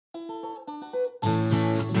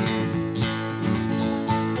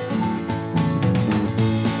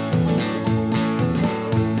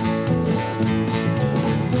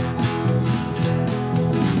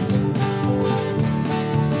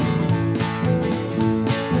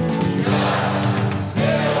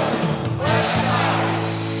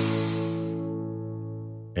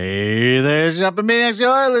Shopping Maniacs. You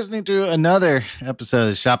are listening to another episode of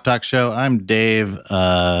the Shop Talk Show. I'm Dave.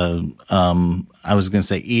 I was going to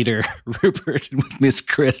say Eater Rupert, with Miss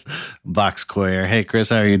Chris Boxcoyer. Hey, Chris,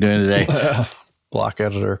 how are you doing today? Block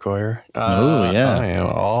editor Coyer. Oh, yeah. I am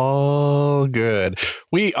all good.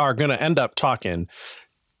 We are going to end up talking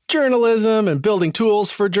journalism and building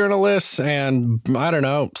tools for journalists and, I don't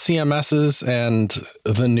know, CMSs and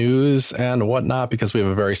the news and whatnot, because we have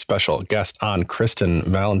a very special guest on, Kristin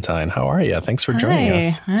Valentine. How are you? Thanks for joining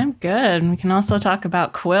us. I'm good. We can also talk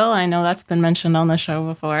about Quill. I know that's been mentioned on the show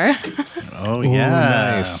before. Oh,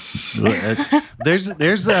 yeah. Ooh, nice.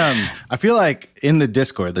 There's I feel like in the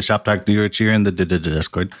Discord, the Shop Talk, you're in the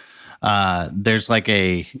Discord, there's like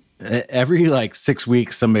every like 6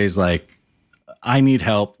 weeks, somebody's like, I need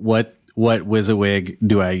help. What WYSIWYG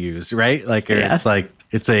do I use? Right? Like, yes.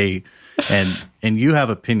 And you have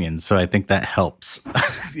opinions. So I think that helps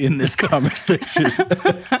in this conversation.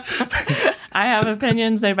 I have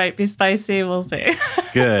opinions. They might be spicy. We'll see.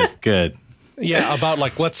 Good. Yeah. About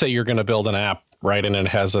like, let's say you're going to build an app, right? And it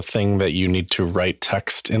has a thing that you need to write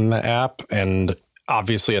text in the app. And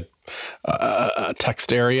obviously a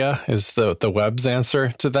text area is the web's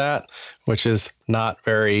answer to that, which is not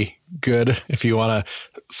very good if you want to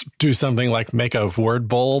do something like make a word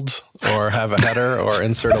bold or have a header or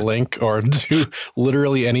insert a link or do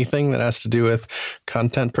literally anything that has to do with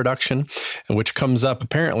content production, which comes up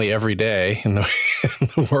apparently every day in the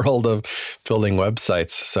world of building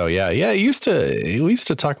websites. So yeah, we used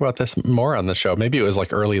to talk about this more on the show. Maybe it was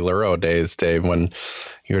like early Luro days, Dave, when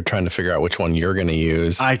you were trying to figure out which one you're going to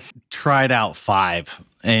use. I tried out 5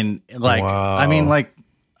 and like, wow. I mean, like,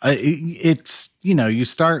 it's, you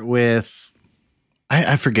start with,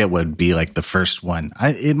 I forget what would be like the first one.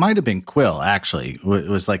 It might have been Quill, actually. It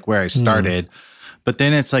was like where I started. But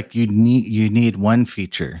then it's like you need one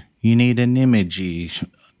feature. You need an imagey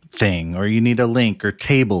thing, or you need a link, or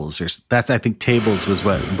tables. I think tables was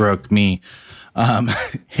what broke me. And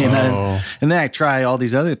then I try all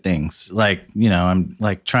these other things. Like, I'm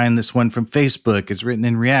like trying this one from Facebook. It's written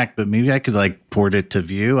in React, but maybe I could like port it to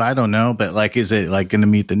Vue. I don't know. But like, is it like going to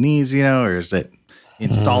meet the needs, or is it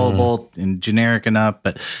installable and generic enough?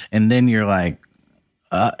 And then you're like,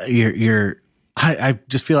 I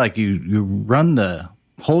just feel like you run the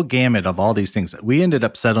whole gamut of all these things. We ended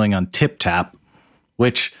up settling on TipTap,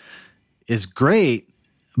 which is great.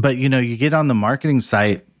 But, you get on the marketing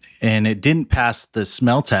site, and it didn't pass the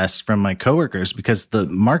smell test from my coworkers, because the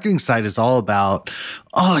marketing site is all about,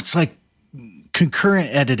 it's like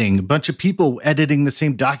concurrent editing, a bunch of people editing the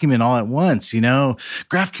same document all at once,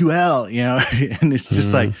 GraphQL, and it's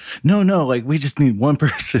just like, no, like we just need one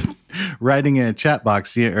person writing in a chat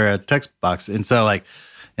box or a text box. And so like,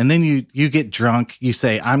 and then you get drunk, you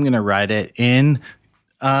say, I'm going to write it in,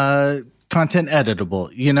 content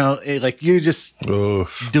editable, like you just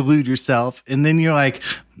delude yourself. And then you're like,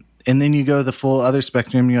 and then you go the full other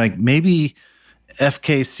spectrum. You're like, maybe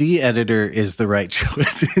FKC editor is the right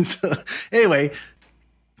choice. And so, anyway,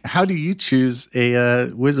 how do you choose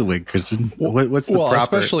a WYSIWYG, Kristin? What's the proper?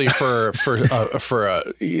 Especially for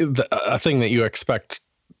a thing that you expect,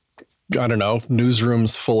 I don't know,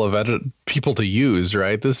 newsrooms full of people to use,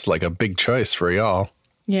 right? This is like a big choice for y'all.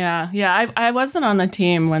 Yeah. I wasn't on the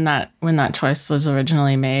team when that choice was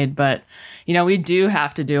originally made, but we do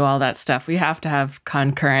have to do all that stuff. We have to have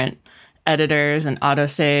concurrent editors and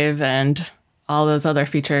autosave and all those other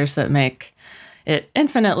features that make it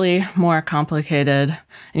infinitely more complicated.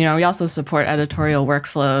 We also support editorial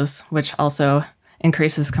workflows, which also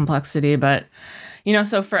increases complexity. But,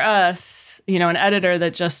 so for us, an editor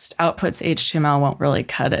that just outputs HTML won't really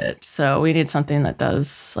cut it. So we need something that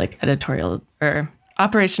does like editorial or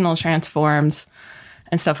operational transforms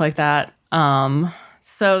and stuff like that.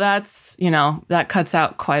 So that's, that cuts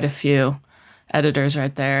out quite a few editors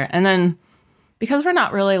right there. And then because we're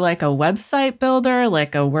not really like a website builder,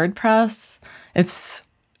 like a WordPress, it's,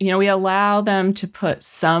 we allow them to put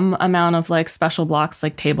some amount of like special blocks,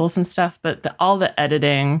 like tables and stuff, but all the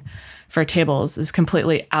editing for tables is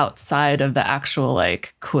completely outside of the actual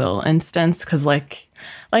like Quill instance. Cause like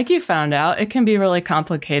you found out, it can be really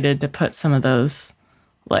complicated to put some of those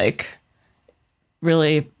like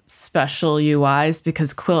really special UIs,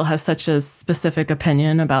 because Quill has such a specific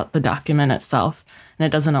opinion about the document itself, and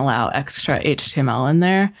it doesn't allow extra HTML in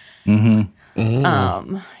there.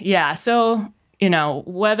 So,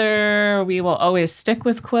 whether we will always stick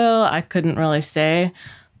with Quill, I couldn't really say,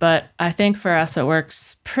 but I think for us it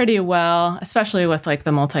works pretty well, especially with like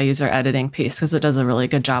the multi-user editing piece, because it does a really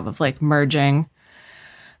good job of like merging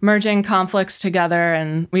conflicts together.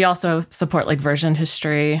 And we also support like version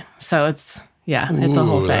history. So it's a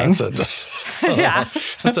whole thing. Yeah.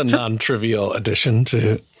 That's a non-trivial addition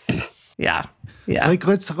to. Yeah. Yeah. Like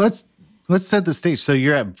let's set the stage. So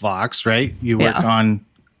you're at Vox, right? You work on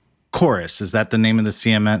Chorus. Is that the name of the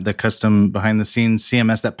CMS, the custom behind the scenes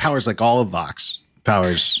CMS that powers like all of Vox?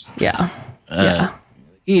 Powers. Yeah.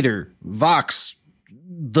 Eater, Vox,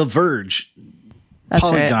 The Verge, That's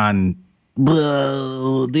Polygon,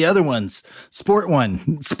 the other ones, Sport One,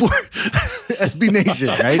 SB Nation,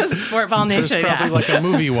 right? Sportball Nation. There's probably like a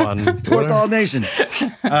movie one. Sportball Nation.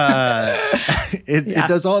 It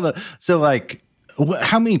does all the. So like,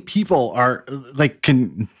 how many people are like?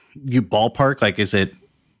 Can you ballpark? Like, is it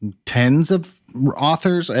tens of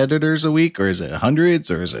authors, editors a week, or is it hundreds,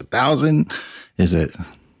 or is it 1,000? Is it?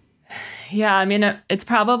 Yeah, I mean, it's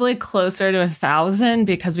probably closer to 1,000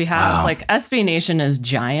 because we have like SB Nation is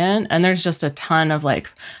giant, and there's just a ton of like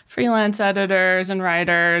freelance editors and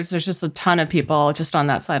writers. There's just a ton of people just on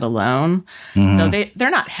that side alone. So they're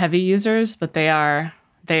not heavy users, but they are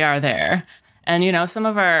there. And you know, some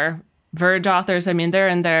of our Verge authors, I mean, they're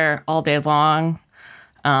in there all day long.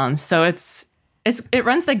 So it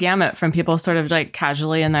runs the gamut from people sort of like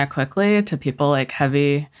casually in there quickly to people like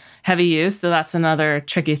heavy use. So that's another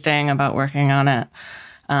tricky thing about working on it.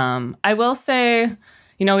 I will say,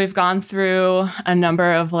 you know, we've gone through a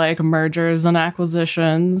number of like mergers and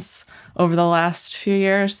acquisitions over the last few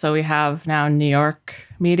years. So we have now New York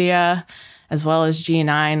Media as well as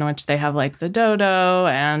G9, which they have like the Dodo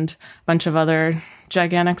and a bunch of other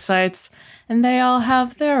gigantic sites. And they all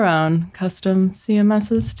have their own custom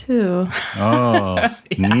CMSs too. Oh,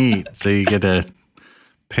 neat. So you get to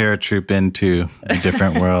paratroop into a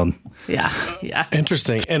different world. Yeah.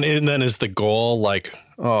 Interesting. And then is the goal like,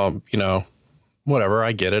 you know, whatever,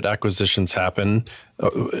 I get it. Acquisitions happen.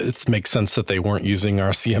 It makes sense that they weren't using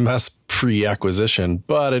our CMS pre-acquisition,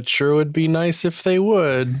 but it sure would be nice if they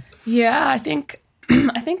would. Yeah, I think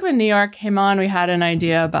when New York came on, we had an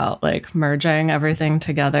idea about like merging everything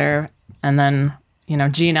together. And then, you know,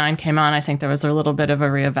 G9 came on. I think there was a little bit of a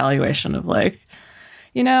reevaluation of like,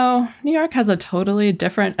 you know, New York has a totally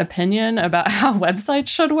different opinion about how websites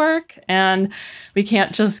should work. And we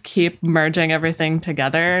can't just keep merging everything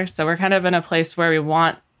together. So we're kind of in a place where we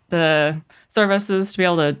want the services to be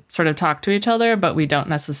able to sort of talk to each other, but we don't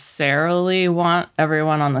necessarily want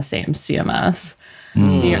everyone on the same CMS.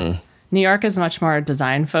 New York is much more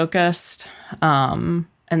design focused.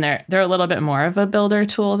 And they're a little bit more of a builder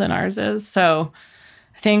tool than ours is. So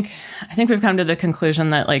I think we've come to the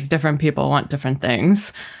conclusion that like different people want different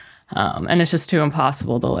things. And it's just too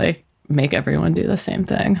impossible to like make everyone do the same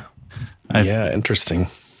thing. Yeah, interesting.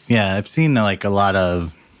 Yeah, I've seen like a lot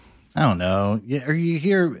of, I don't know, or you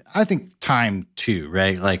hear, I think time too,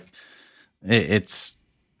 right? Like it's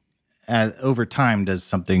over time, does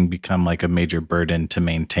something become like a major burden to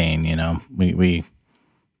maintain? You know, we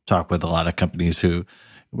talk with a lot of companies who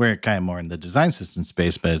we're kind of more in the design system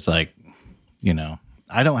space, but it's like, you know,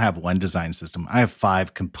 I don't have one design system. I have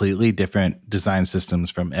 5 completely different design systems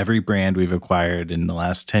from every brand we've acquired in the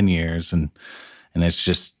last 10 years. And it's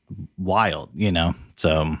just wild, you know?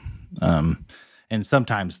 So, and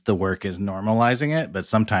sometimes the work is normalizing it, but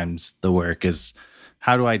sometimes the work is,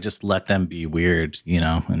 how do I just let them be weird, you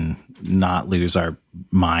know, and not lose our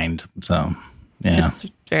mind? So, yeah. It's a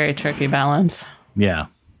very tricky balance. Yeah.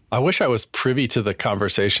 I wish I was privy to the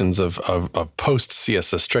conversations of post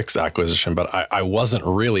CSS Strix acquisition, but I wasn't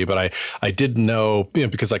really. But I did know, you know,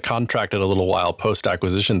 because I contracted a little while post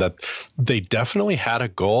acquisition, that they definitely had a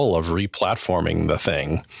goal of replatforming the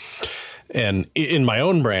thing. And in my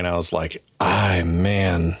own brain, I was like,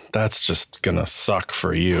 man, that's just going to suck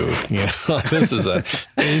for you. You know, this is an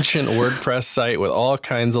ancient WordPress site with all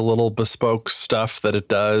kinds of little bespoke stuff that it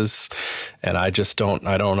does. And I don't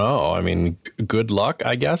know. I mean, good luck,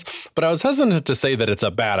 I guess. But I was hesitant to say that it's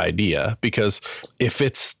a bad idea, because if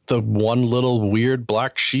it's the one little weird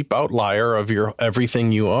black sheep outlier of your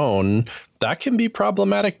everything you own, that can be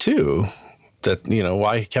problematic too. That, you know,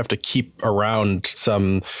 why have to keep around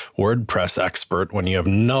some WordPress expert when you have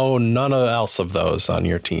none else of those on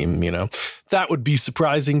your team, you know? That would be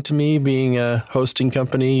surprising to me, being a hosting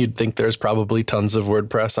company. You'd think there's probably tons of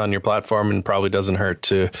WordPress on your platform, and probably doesn't hurt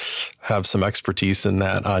to have some expertise in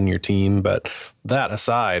that on your team. But that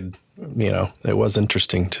aside, you know, it was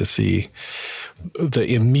interesting to see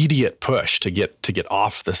the immediate push to get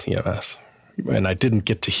off the CMS. And I didn't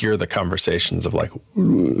get to hear the conversations of like,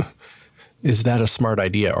 ooh, is that a smart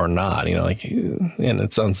idea or not? You know, like, and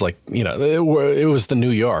it sounds like, you know, it was the New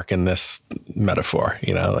York in this metaphor,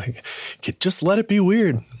 you know, like, just let it be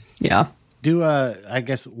weird. Yeah. I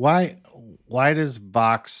guess, why does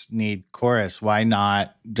Vox need Chorus? Why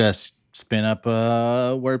not just spin up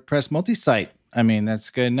a WordPress multi-site? I mean, that's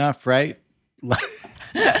good enough, right?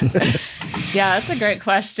 Yeah, that's a great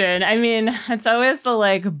question. I mean, it's always the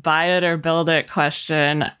like buy it or build it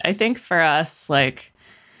question. I think for us, like,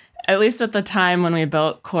 at least at the time when we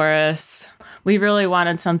built Chorus, we really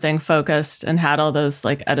wanted something focused and had all those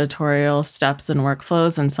like editorial steps and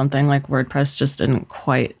workflows, and something like WordPress just didn't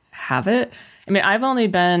quite have it. I mean, I've only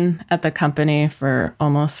been at the company for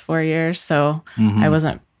almost 4 years, so I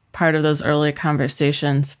wasn't part of those early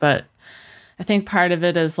conversations. But I think part of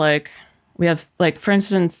it is like, we have, like, for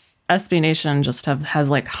instance, SB Nation just has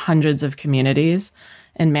like hundreds of communities,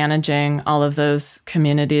 and managing all of those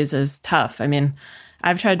communities is tough. I mean,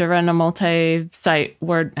 I've tried to run a multi-site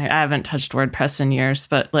I haven't touched WordPress in years,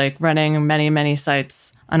 but like running many, many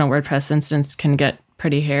sites on a WordPress instance can get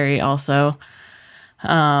pretty hairy also.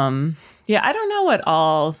 Yeah, I don't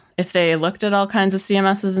know if they looked at all kinds of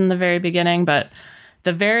CMSs in the very beginning, but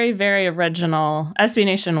the very, very original SB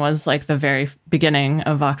Nation was like the very beginning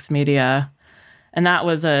of Vox Media. And that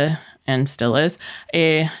was and still is,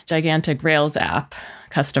 a gigantic Rails app,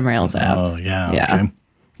 custom Rails app. Oh, yeah. Yeah. Okay.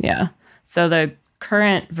 Yeah. So the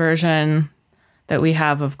current version that we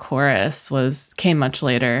have of Chorus came much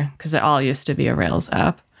later, because it all used to be a Rails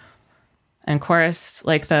app. And Chorus,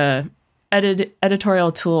 like the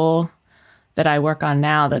editorial tool that I work on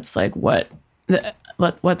now, that's like what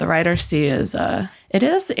the writers see is it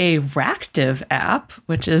is a Reactive app,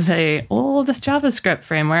 which is a old JavaScript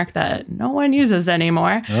framework that no one uses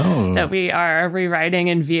anymore, that we are rewriting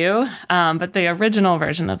in Vue. But the original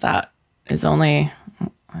version of that is only,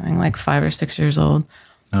 I think, like 5 or 6 years old.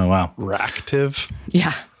 Oh, wow. Reactive?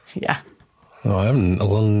 Yeah. Yeah. Oh, I've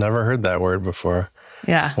never heard that word before.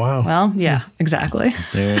 Yeah. Wow. Well, yeah, exactly.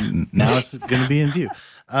 Now it's going to be in Vue.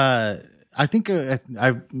 I think,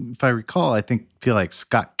 if I recall, feel like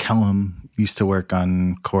Scott Kellum used to work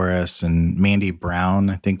on Chorus, and Mandy Brown,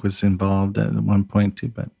 I think, was involved at one point too.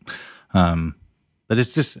 But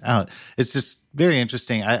it's just very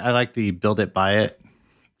interesting. I like the build it, buy it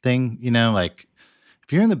thing. You know, like,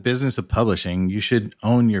 if you're in the business of publishing, you should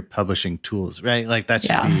own your publishing tools, right? Like, that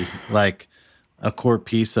should be like a core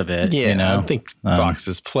piece of it. Yeah, you know? I think Vox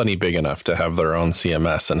is plenty big enough to have their own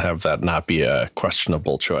CMS and have that not be a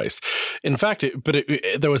questionable choice. In fact,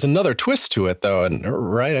 there was another twist to it, though, and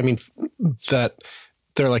right? I mean, that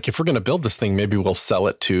they're like, if we're going to build this thing, maybe we'll sell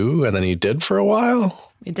it too, and then you did for a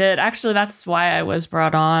while. We did. Actually, that's why I was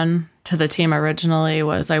brought on to the team originally.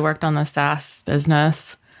 Was I worked on the SaaS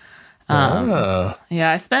business. Yeah,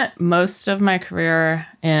 I spent most of my career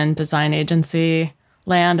in design agency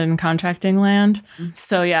land and contracting land.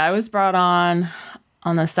 So yeah, I was brought on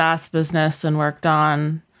the SaaS business and worked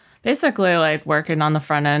on basically like working on the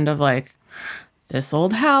front end of like, this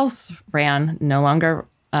old house ran no longer,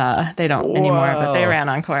 they don't anymore, but they ran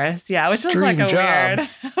on Chorus. Yeah, which was Dream like job.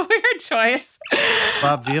 weird choice.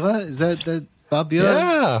 Bob Vila? Is that the Bob Vila?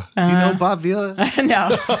 Yeah. Do you know Bob Vila?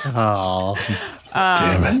 No. Oh,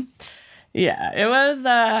 Damn it. Yeah, it was,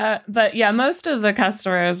 but yeah, most of the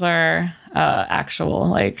customers are actual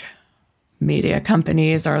like media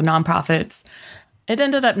companies or nonprofits. It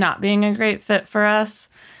ended up not being a great fit for us.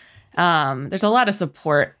 There's a lot of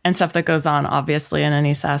support and stuff that goes on, obviously, in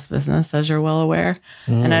any SaaS business, as you're well aware.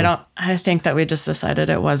 And I think that we just decided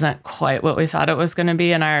it wasn't quite what we thought it was going to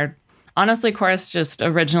be. And honestly, Chorus just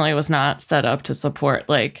originally was not set up to support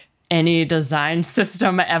like any design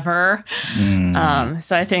system ever.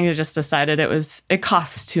 So I think we just decided it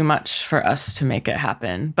costs too much for us to make it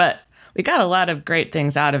happen. But we got a lot of great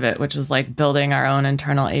things out of it, which was like building our own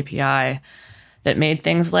internal API that made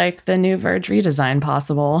things like the new Verge redesign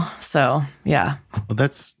possible. So yeah. Well,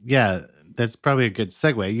 that's probably a good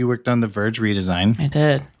segue. You worked on the Verge redesign. I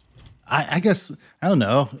did. I guess, I don't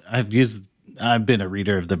know. I've been a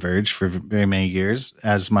reader of the Verge for very many years,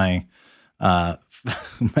 as my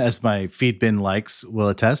feed bin likes will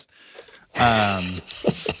attest.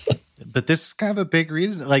 But this is kind of a big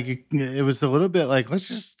reason. Like, it was a little bit like, let's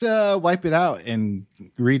just wipe it out and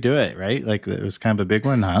redo it, right? Like, it was kind of a big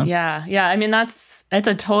one, huh? Yeah. I mean, it's a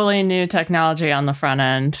totally new technology on the front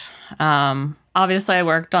end. Obviously, I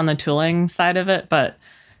worked on the tooling side of it, but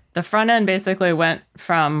the front end basically went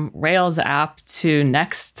from Rails app to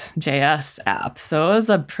Next.js app. So it was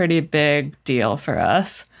a pretty big deal for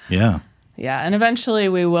us. Yeah. Yeah, and eventually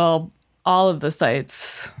all of the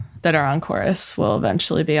sites that are on Chorus will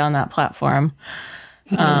eventually be on that platform.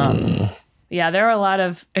 Yeah, there are a lot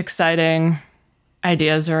of exciting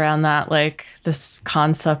ideas around that, like this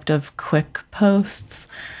concept of quick posts,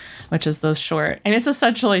 which is those short. I mean, it's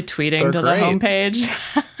essentially tweeting They're to great. the homepage.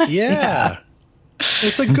 Yeah.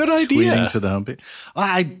 It's a good idea. Tweeting to the homepage.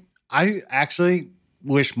 I actually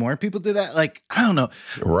wish more people did that. Like, I don't know.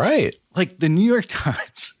 Right. Like, the New York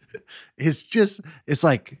Times it's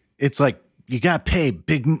like you got to pay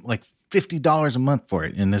big, like $50 a month for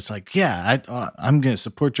it. And it's like, yeah, I'm going to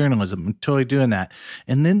support journalism. I'm totally doing that.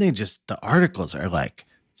 And then the articles are like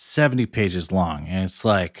 70 pages long. And it's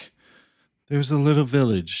like, there's a little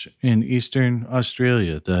village in Eastern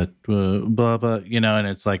Australia that blah, blah, and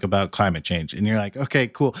it's like about climate change. And you're like, okay,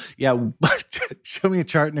 cool. Yeah. Show me a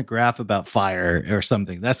chart and a graph about fire or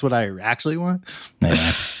something. That's what I actually want.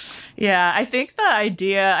 Anyway. Yeah. I think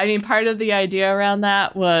part of the idea around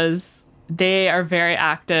that was they are very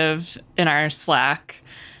active in our Slack.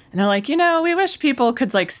 And they're like, we wish people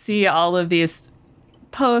could like see all of these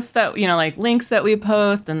posts that, like links that we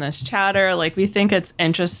post and this chatter. Like, we think it's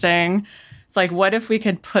interesting. It's like, what if we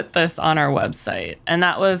could put this on our website? And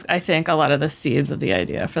that was, I think, a lot of the seeds of the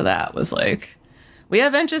idea for that was like, we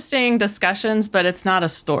have interesting discussions, but it's not a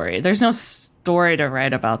story. There's no story to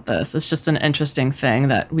write about this. It's just an interesting thing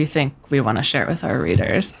that we think we want to share with our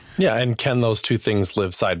readers. Yeah, and can those two things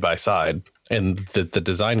live side by side? And the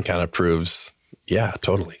design kind of proves, yeah,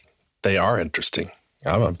 totally. They are interesting.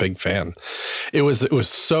 I'm a big fan. It was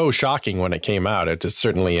so shocking when it came out. It just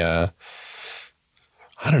certainly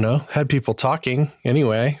I don't know, had people talking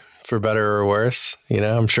anyway, for better or worse.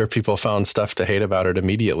 I'm sure people found stuff to hate about it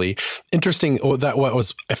immediately. Interesting.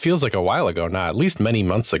 It feels like a while ago now, at least many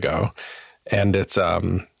months ago. And it's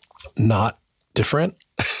not different.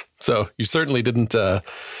 So you certainly didn't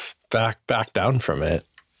back down from it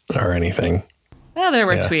or anything. Yeah, there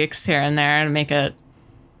were tweaks here and there to make it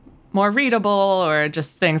more readable or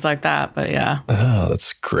just things like that. But yeah. Oh,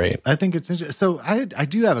 that's great. I think it's interesting. So I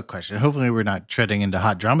do have a question. Hopefully we're not treading into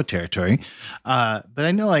hot drama territory. But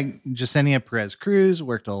I know like Yesenia Perez Cruz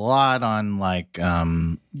worked a lot on like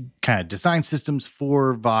kind of design systems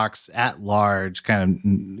for Vox at large, kind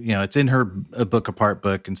of, it's in her A Book Apart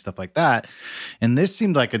book and stuff like that. And this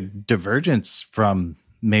seemed like a divergence from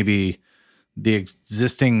maybe the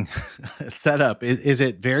existing setup. Is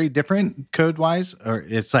it very different code wise, or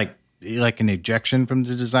it's like an ejection from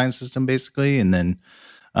the design system basically? And then,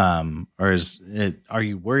 or are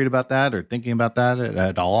you worried about that or thinking about that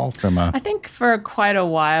at all I think for quite a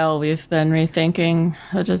while, we've been rethinking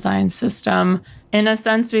the design system. In a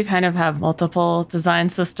sense, we kind of have multiple design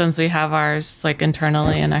systems. We have ours like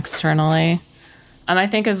internally and externally. I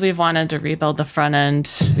think as we've wanted to rebuild the front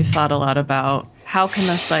end, we've thought a lot about how can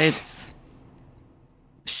the sites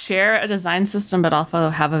share a design system, but also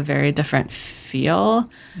have a very different feel.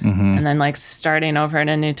 Mm-hmm. And then like starting over in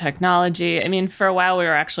a new technology. I mean, for a while we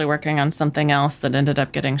were actually working on something else that ended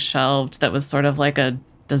up getting shelved that was sort of like a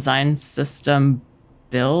design system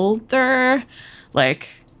builder, like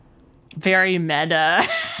very meta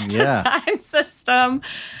design system.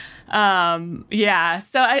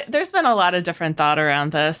 So there's been a lot of different thought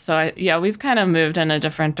around this. So we've kind of moved in a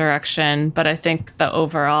different direction, but I think the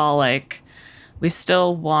overall, like, we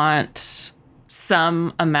still want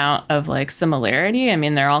some amount of like similarity. I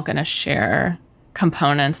mean, they're all going to share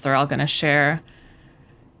components. They're all going to share,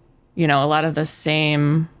 a lot of the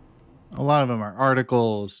same. A lot of them are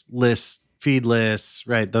articles, lists, feed lists,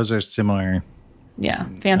 right? Those are similar. Yeah.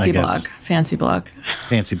 Fancy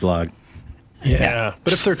blog. Yeah.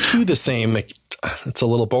 But if they're two the same, it's a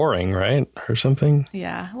little boring, right? Or something.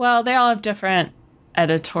 Yeah. Well, they all have different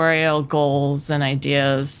editorial goals and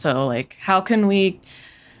ideas. So like, how can we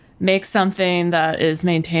make something that is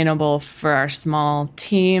maintainable for our small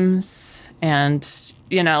teams? And,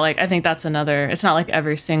 I think that's it's not like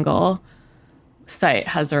every single site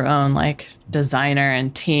has their own like designer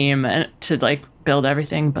and team to like build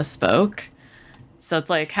everything bespoke. So it's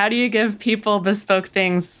like, how do you give people bespoke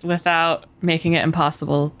things without making it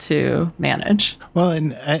impossible to manage? Well,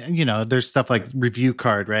 and there's stuff like review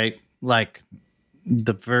card, right? Like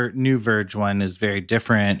the new Verge one is very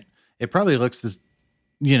different. It probably looks as,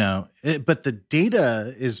 but the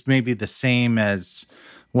data is maybe the same as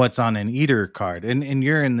what's on an Eater card. And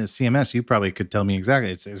you're in the CMS, you probably could tell me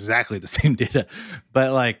exactly. It's exactly the same data.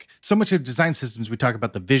 But like so much of design systems, we talk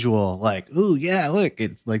about the visual, like, oh yeah, look,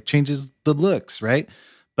 it's like changes the looks, right?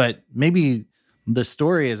 But maybe the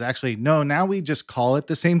story is actually, no, now we just call it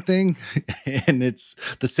the same thing. And it's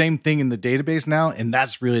the same thing in the database now. And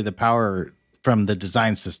that's really the power from the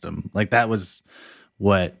design system. Like that was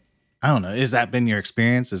what, I don't know, has that been your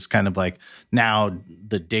experience? It's kind of like now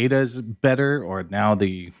the data is better, or now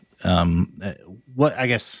the, what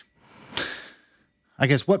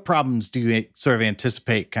problems do you sort of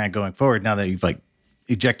anticipate kind of going forward now that you've like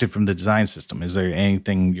ejected from the design system? Is there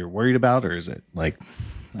anything you're worried about, or is it like,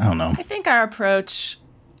 I don't know. I think our approach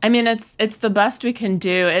I mean, it's the best we can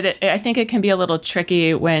do. I think it can be a little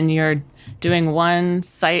tricky when you're doing one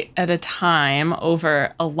site at a time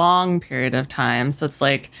over a long period of time. So it's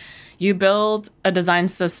like you build a design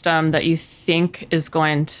system that you think is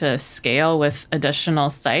going to scale with additional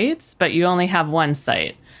sites, but you only have one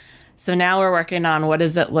site. So now we're working on what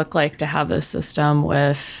does it look like to have this system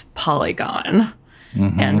with Polygon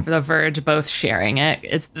and The Verge both sharing it.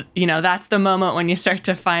 It's, that's the moment when you start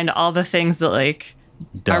to find all the things that like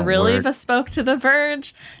are really bespoke to The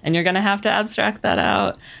Verge, and you're going to have to abstract that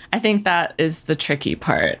out. I think that is the tricky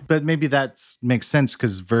part. But maybe that makes sense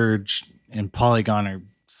because Verge and Polygon are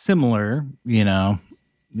similar,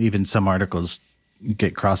 even some articles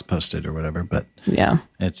get cross-posted or whatever, but yeah,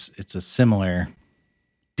 it's a similar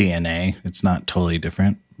DNA. It's not totally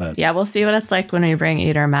different, but yeah, we'll see what it's like when we bring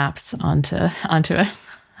eater maps onto it.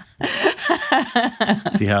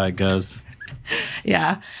 See how it goes.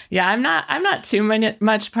 Yeah. I'm not too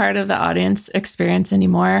much part of the audience experience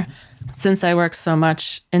anymore since I work so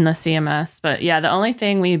much in the CMS. But yeah, the only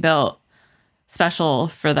thing we built special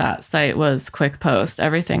for that site was quick post.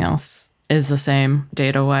 Everything else is the same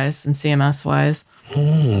data wise and CMS wise.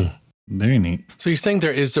 Very neat. So you're saying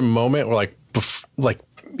there is a moment where like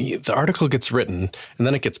the article gets written and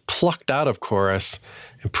then it gets plucked out of Chorus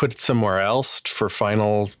and put somewhere else for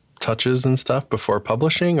final touches and stuff before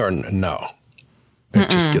publishing, or no? It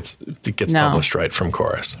just gets published right from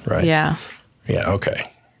Chorus, right? Yeah. Yeah. Okay.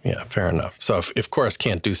 Yeah. Fair enough. So if Chorus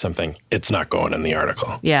can't do something, it's not going in the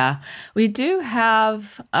article. Yeah. We do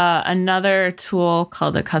have another tool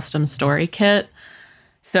called the Custom Story Kit.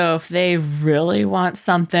 So if they really want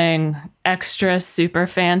something extra super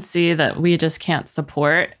fancy that we just can't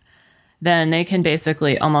support, then they can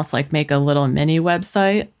basically almost like make a little mini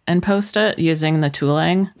website and post it using the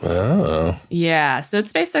tooling. Oh. Yeah. So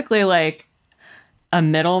it's basically like a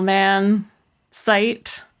middleman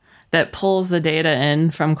site that pulls the data in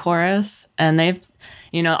from Chorus. And they've,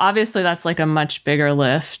 obviously that's like a much bigger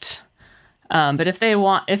lift. But if they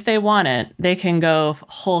want it, they can go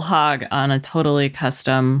whole hog on a totally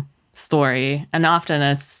custom story. And often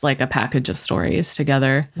it's like a package of stories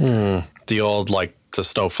together. The old, like the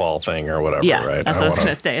Snowfall thing or whatever, yeah, right? That's what I was going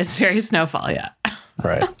to say. It's very Snowfall, yeah.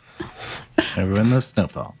 Right. Everyone knows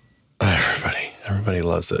Snowfall. Everybody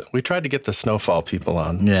loves it. We tried to get the Snowfall people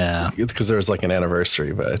on. Yeah. Because there was like an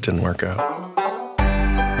anniversary, but it didn't work out.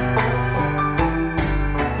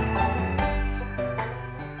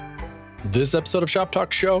 This episode of Shop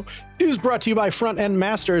Talk Show is brought to you by Front End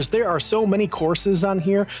Masters. There are so many courses on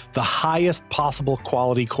here, the highest possible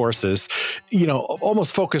quality courses,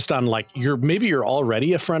 almost focused on like maybe you're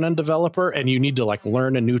already a front end developer and you need to like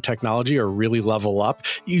learn a new technology or really level up.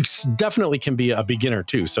 You definitely can be a beginner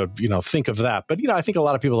too. So, think of that. But, I think a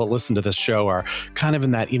lot of people that listen to this show are kind of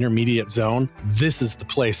in that intermediate zone. This is the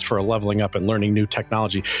place for leveling up and learning new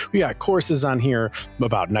technology. We got courses on here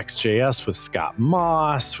about Next.js with Scott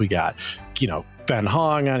Moss. We got, Ben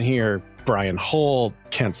Hong on here, Brian Holt,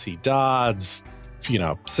 Kent C. Dodds,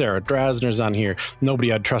 Sarah Drasner's on here.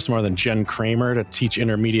 Nobody I'd trust more than Jen Kramer to teach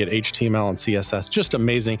intermediate HTML and CSS. Just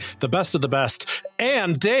amazing. The best of the best.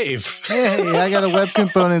 And Dave. Hey, I got a web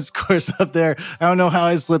components course up there. I don't know how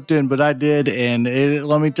I slipped in, but I did. And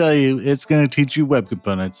let me tell you, it's going to teach you web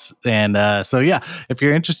components. And so, yeah, if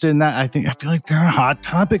you're interested in that, I feel like they're a hot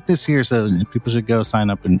topic this year. So people should go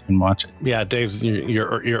sign up and watch it. Yeah, Dave's,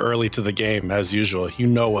 you're early to the game as usual. You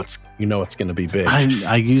know what's going to be big.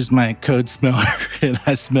 I used my code smeller and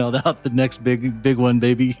I smelled out the next big one,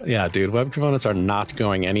 baby. Yeah, dude, web components are not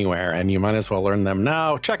going anywhere, and you might as well learn them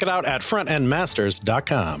now. Check it out at frontendmasters.com.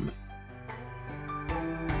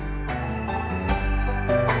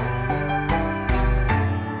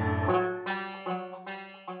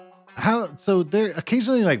 So there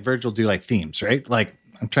occasionally like Verge will do like themes, right? Like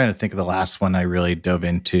I'm trying to think of the last one I really dove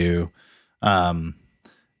into. I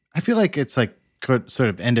feel like it's like sort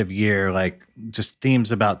of end of year, like just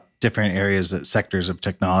themes about different areas, sectors of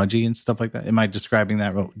technology and stuff like that. Am I describing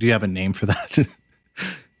that? Do you have a name for that?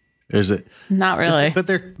 Or is it not really? But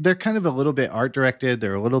they're kind of a little bit art directed.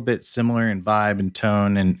 They're a little bit similar in vibe and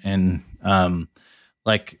tone, and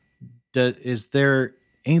is there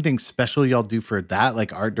anything special y'all do for that,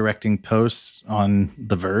 like art directing posts on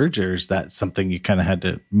The Verge, or is that something you kind of had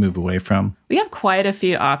to move away from? We have quite a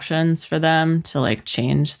few options for them to like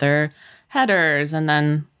change their headers, and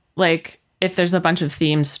then like if there's a bunch of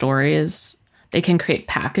themed stories, they can create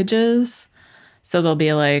packages. So there'll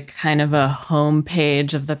be like kind of a home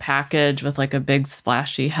page of the package with like a big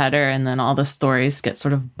splashy header, and then all the stories get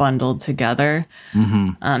sort of bundled together.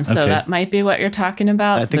 Mm-hmm. So that might be what you're talking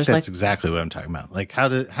about. I think that's exactly what I'm talking about. Like how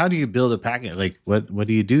do you build a package? Like what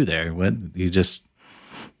do you do there? What you just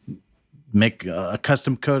make a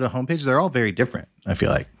custom code a homepage. They're all very different, I feel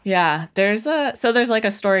like. Yeah, there's like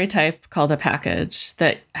a story type called a package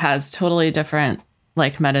that has totally different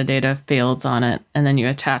like metadata fields on it, and then you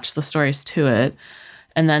attach the stories to it,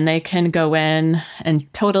 and then they can go in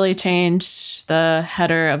and totally change the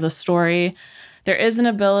header of the story. There is an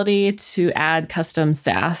ability to add custom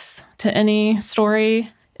sass to any story.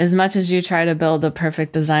 As much as you try to build the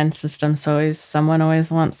perfect design system, someone always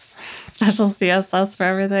wants special CSS for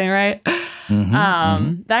everything, right?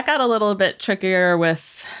 That got a little bit trickier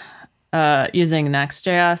with using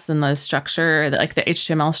Next.js, and the structure, like the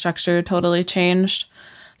HTML structure totally changed.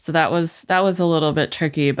 So that was a little bit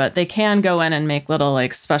tricky, but they can go in and make little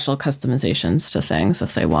like special customizations to things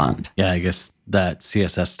if they want. Yeah, I guess that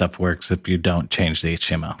CSS stuff works if you don't change the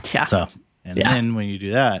HTML. Yeah. So, then when you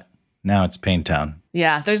do that, now it's Pain Town.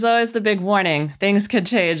 Yeah, there's always the big warning. Things could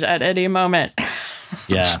change at any moment.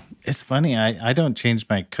 Yeah, it's funny. I don't change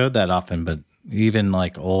my code that often, but even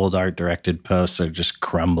like old art directed posts are just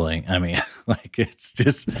crumbling. I mean, like it's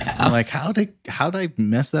just I'm like, how did I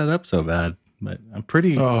mess that up so bad? But I'm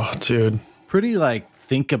pretty like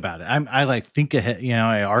think about it. I like think ahead.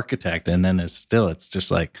 I architect, and then it's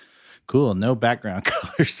just like cool. No background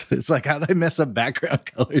colors. It's like, how did I mess up background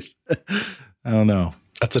colors? I don't know.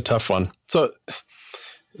 That's a tough one. So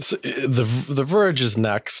the Verge is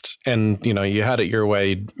next, and you had it your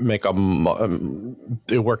way.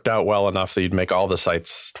 It worked out well enough that you'd make all the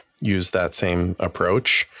sites use that same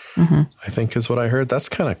approach. I think is what I heard. That's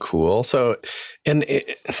kind of cool. So,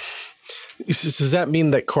 does that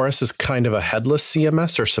mean that Chorus is kind of a headless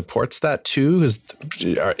CMS or supports that too? Is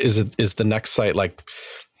the next site like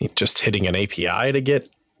just hitting an API to get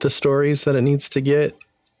the stories that it needs to get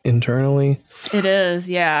internally? It is,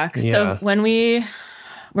 yeah. So when we're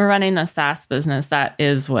running the SaaS business, that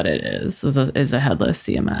is what it is a headless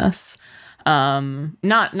CMS.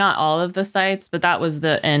 Not all of the sites, but that was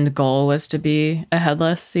the end goal, was to be a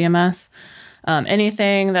headless CMS.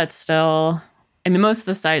 Anything that's still, most of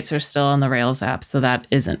the sites are still on the Rails app, so that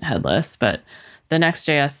isn't headless, but the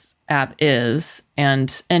Next.js app is,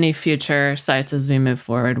 and any future sites as we move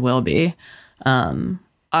forward will be.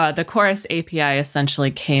 The Chorus API essentially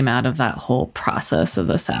came out of that whole process of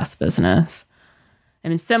the SaaS business.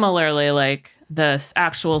 Similarly, like the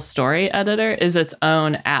actual story editor is its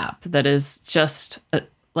own app that is just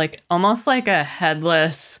like almost like a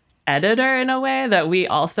headless editor in a way that we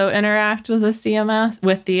also interact with the CMS,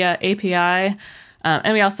 with the API.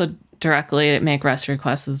 And we also directly make REST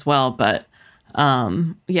requests as well. But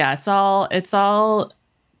it's all,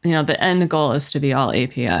 the end goal is to be all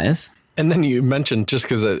APIs. And then you mentioned, just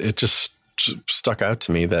because it just stuck out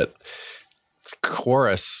to me, that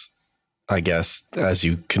Chorus, I guess, as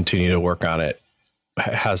you continue to work on it,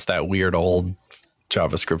 has that weird old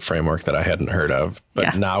JavaScript framework that I hadn't heard of,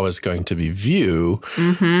 but now is going to be Vue,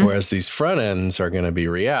 whereas these front ends are going to be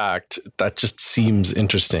React. That just seems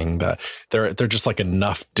interesting, that they're just like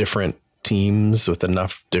enough different teams with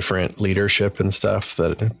enough different leadership and stuff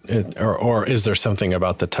or is there something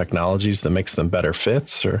about the technologies that makes them better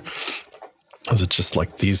fits, or is it just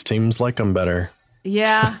like these teams like them better?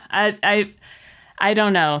 Yeah, I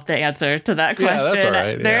don't know the answer to that question. Yeah, that's all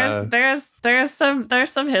right.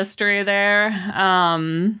 There's some history there.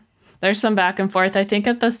 There's some back and forth. I think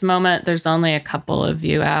at this moment there's only a couple of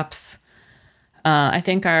Vue apps. I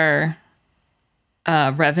think our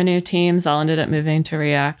revenue teams all ended up moving to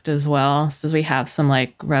React as well. So we have some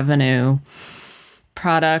like revenue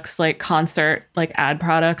products, like concert, like ad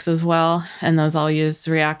products as well, and those all use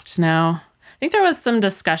React now. I think there was some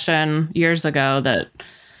discussion years ago that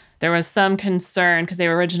there was some concern because they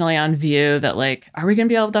were originally on Vue that like, are we going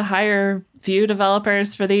to be able to hire Vue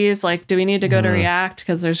developers for these? Like, do we need to go to React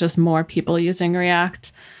because there's just more people using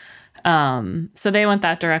React? So they went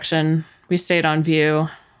that direction. We stayed on Vue.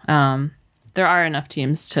 There are enough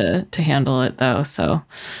teams to handle it though, so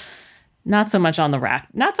not so much on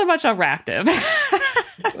Reactive.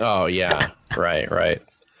 Oh yeah, right.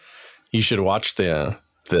 You should watch the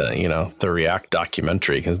React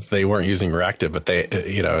documentary, because they weren't using Reactive, but they,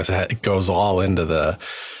 it goes all into the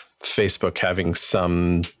Facebook having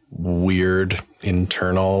some weird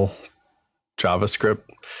internal JavaScript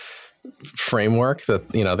framework that,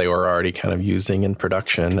 they were already kind of using in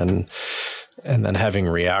production, and then having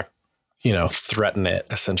React, threaten it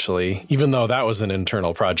essentially, even though that was an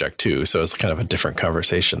internal project too. So it's kind of a different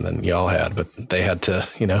conversation than y'all had, but they had to,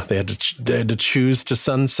 they had to choose to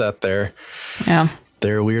sunset their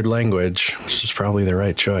weird language, which is probably the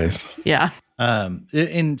right choice. Yeah.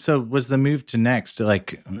 And so was the move to Next,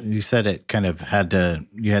 like you said, it kind of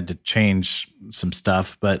you had to change some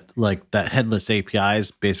stuff, but like that headless API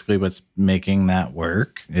is basically what's making that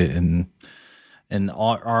work. And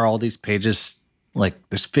are all these pages, like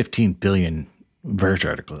there's 15 billion Verge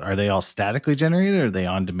articles. Are they all statically generated? Or are they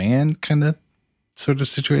on demand kind of sort of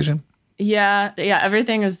situation? Yeah.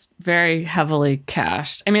 Everything is very heavily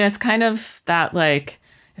cached. I mean, it's kind of that like,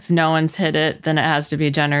 if no one's hit it, then it has to be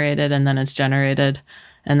generated, and then it's generated.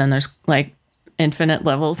 And then there's like infinite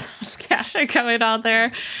levels of caching coming out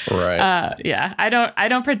there. Right. Yeah. I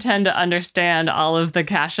don't pretend to understand all of the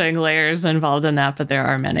caching layers involved in that, but there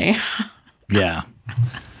are many. Yeah.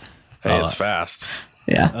 Hey, it's fast.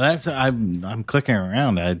 Yeah. I'm clicking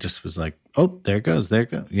around. I just was like, oh, there it goes.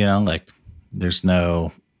 You know, like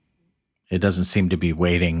it doesn't seem to be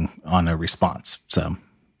waiting on a response. So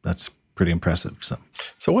that's pretty impressive.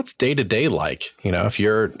 So what's day-to-day like? You know, if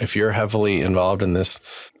you're heavily involved in this,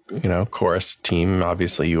 you know, chorus team,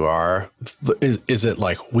 obviously you are, is it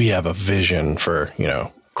like we have a vision for, you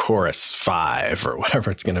know, chorus 5 or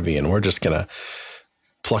whatever it's going to be, and we're just going to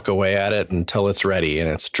pluck away at it until it's ready, and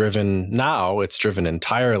it's driven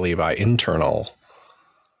entirely by internal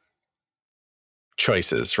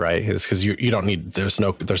choices, right? It's because you don't need, there's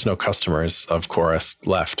no customers of chorus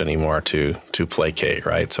left anymore to placate,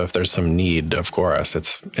 right? So if there's some need of chorus,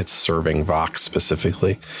 it's serving Vox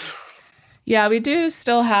specifically. Yeah, we do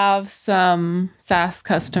still have some SaaS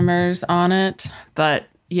customers on it, but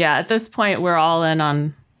yeah, at this point we're all in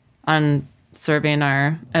on serving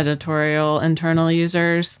our editorial internal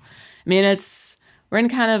users. I mean, we're in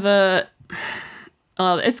kind of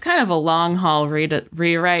it's kind of a long haul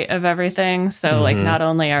rewrite of everything. So like, not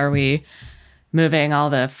only are we moving all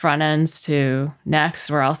the front ends to Next,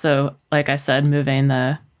 we're also, like I said, moving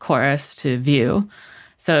the chorus to Vue.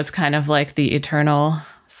 So it's kind of like the eternal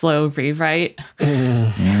slow rewrite,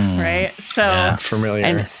 right? So yeah,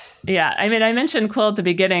 familiar. I mean, I mentioned Quill at the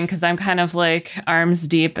beginning because I'm kind of like arms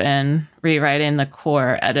deep in rewriting the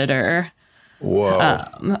core editor. Whoa.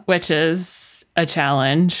 Which is a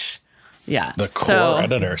challenge. Yeah. The core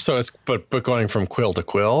editor. So it's but going from Quill to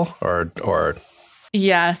Quill or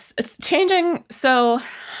yes, it's changing. So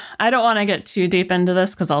I don't want to get too deep into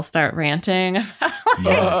this because I'll start ranting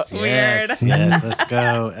about weird. Yes, let's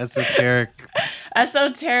go.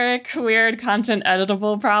 Esoteric, weird content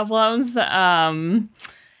editable problems.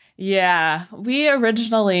 Yeah, we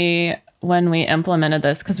originally, when we implemented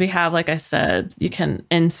this, because we have, like I said, you can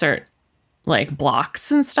insert like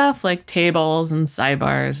blocks and stuff, like tables and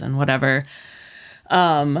sidebars and whatever.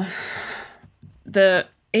 The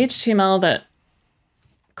HTML that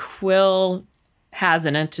Quill has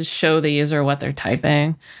in it to show the user what they're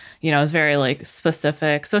typing, you know, is very like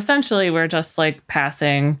specific. So essentially we're just like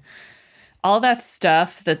passing all that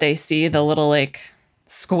stuff that they see, the little like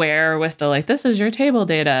square with the like, this is your table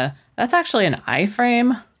data. That's actually an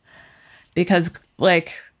iframe, because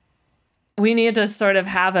like we need to sort of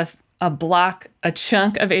have a block, a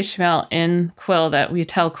chunk of HTML in Quill that we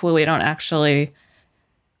tell Quill we don't actually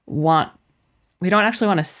want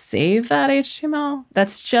to save that HTML.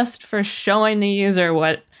 That's just for showing the user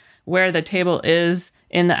where the table is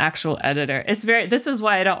in the actual editor. This is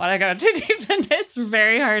why I don't want to go too deep into it. It's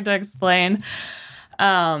very hard to explain.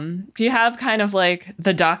 You have kind of like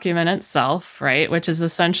the document itself, right? Which is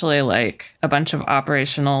essentially like a bunch of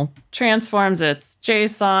operational transforms. It's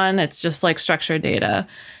JSON. It's just like structured data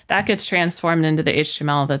that gets transformed into the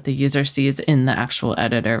HTML that the user sees in the actual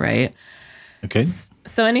editor, right? Okay.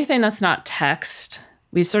 So anything that's not text,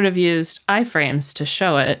 we sort of used iframes to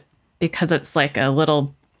show it, because it's like a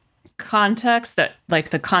little context that like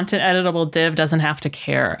the content editable div doesn't have to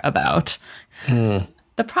care about.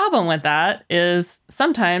 The problem with that is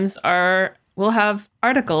sometimes we'll have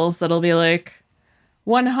articles that'll be like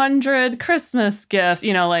 100 Christmas gifts,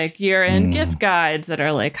 you know, like year-end gift guides that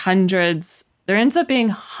are like hundreds. There ends up being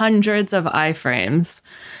hundreds of iframes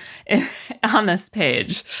on this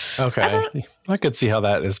page. Okay. I could see how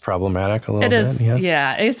that is problematic a little bit. It is,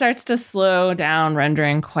 yeah. It starts to slow down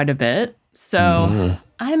rendering quite a bit. So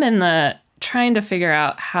I'm trying to figure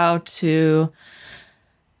out how to...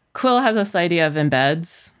 Quill has this idea of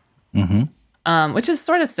embeds, which is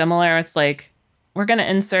sort of similar. It's like, we're going to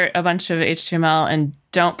insert a bunch of HTML and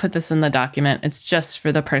don't put this in the document. It's just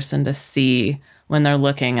for the person to see when they're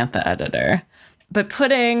looking at the editor. But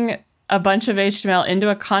putting a bunch of HTML into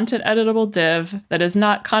a content editable div that is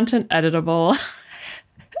not content editable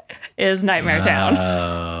is Nightmare Town.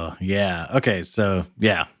 Oh, yeah. Okay, so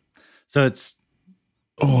yeah. So it's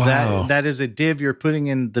wow. That is a div you're putting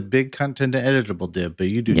in the big content editable div, but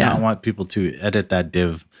you do not want people to edit that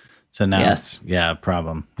div So now Yes. it's a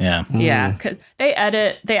problem. Yeah. Yeah, because they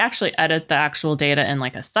actually edit the actual data in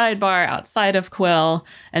like a sidebar outside of Quill,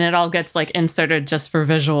 and it all gets like inserted just for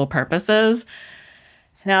visual purposes.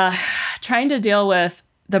 Now, trying to deal with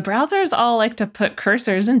the browsers all like to put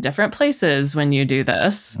cursors in different places when you do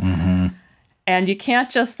this. Mm-hmm. And you can't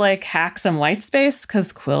just like hack some white space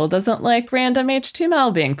because Quill doesn't like random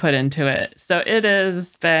HTML being put into it. So it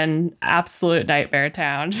has been absolute nightmare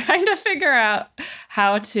town trying to figure out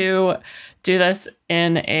how to do this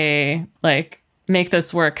in a like make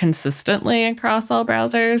this work consistently across all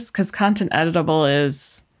browsers, because content editable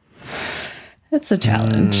it's a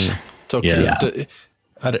challenge. It's okay. Yeah.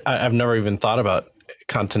 I've never even thought about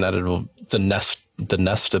content editable, the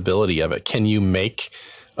nestability of it. Can you make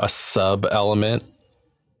a sub element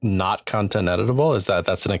not content editable?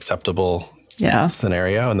 That's an acceptable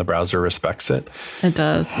scenario, and the browser respects it? It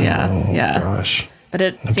does. Yeah. Gosh. But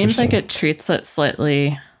it seems like it treats it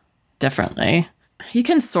slightly differently. You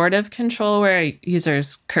can sort of control where a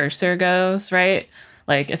user's cursor goes, right?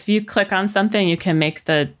 Like if you click on something, you can make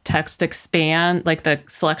the text expand, like the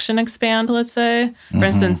selection expand, let's say. For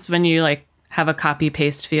instance, when you like have a copy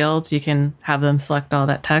paste fields, you can have them select all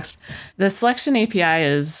that text. The selection API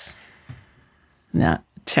is not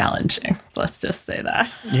challenging. Let's just say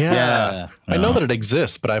that. Yeah. I know that it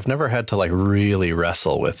exists, but I've never had to like really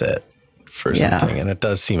wrestle with it for something. And it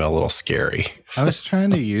does seem a little scary. I was trying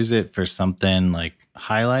to use it for something like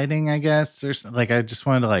highlighting, I guess, or like I just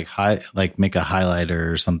wanted to like make a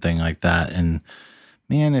highlighter or something like that. And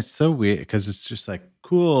man, it's so weird because it's just like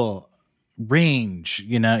cool range,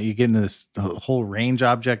 you get into this whole range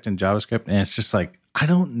object in JavaScript, and it's just like, I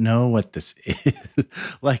don't know what this is.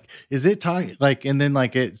 Like, is it talking like, and then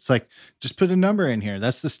like, it's like, just put a number in here.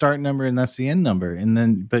 That's the start number and that's the end number. And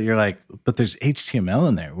then, but you're like, but there's HTML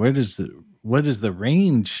in there. What is the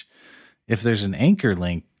range if there's an anchor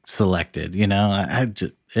link selected?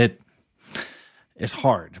 It's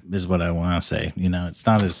hard is what I want to say. It's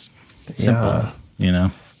not as simple,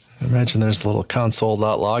 Imagine there's a little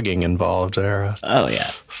console.logging involved there. Oh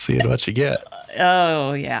yeah. Seeing what you get.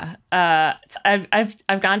 Oh yeah.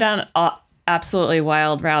 I've gone down absolutely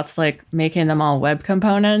wild routes, like making them all web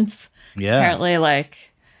components. Yeah. Apparently,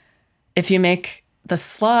 like if you make the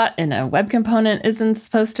slot in a web component isn't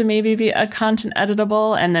supposed to maybe be a content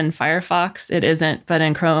editable, and then Firefox it isn't, but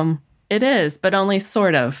in Chrome it is, but only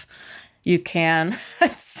sort of. You can.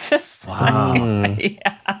 It's just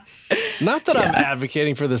yeah. Not that I'm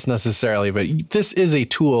advocating for this necessarily, but this is a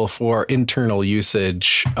tool for internal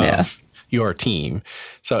usage of your team.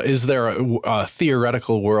 So is there a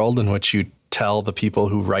theoretical world in which you tell the people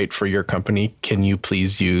who write for your company, can you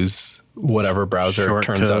please use whatever browser short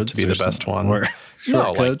turns out to be the best one? Or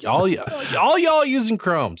no, like all y'all using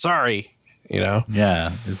Chrome. Sorry.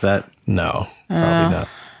 Yeah. Is that? No, probably not.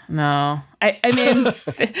 No. I mean,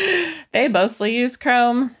 they mostly use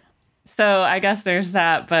Chrome. So I guess there's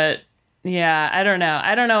that, but yeah, I don't know.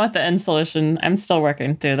 I don't know what the end solution. I'm still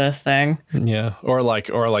working through this thing. Yeah, or like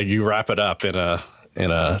you wrap it up in a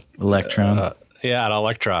Electron. An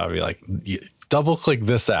Electron. I'd be like, double click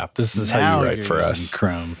this app. This is how you write for us.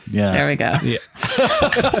 Chrome. Yeah. There we go. Yeah.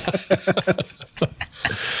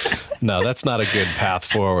 No, that's not a good path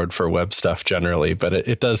forward for web stuff generally, but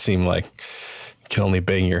it does seem like you can only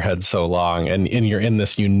bang your head so long, and you're in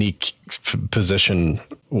this unique position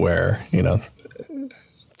where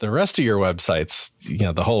the rest of your websites,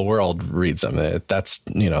 the whole world reads them. That's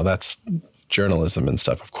journalism and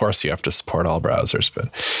stuff. Of course, you have to support all browsers, but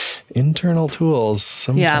internal tools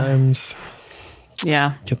sometimes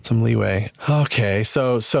get some leeway. Okay,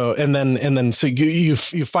 so you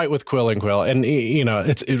fight with Quill, and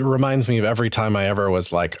it reminds me of every time I ever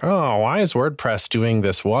was like, oh, why is WordPress doing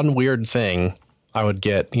this one weird thing? I would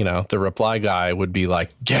get, the reply guy would be like,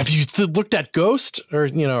 have you looked at Ghost or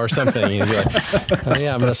something? And you'd be like, oh,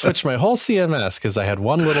 yeah, I'm going to switch my whole CMS because I had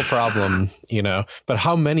one little problem, but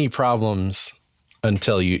how many problems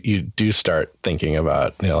until you do start thinking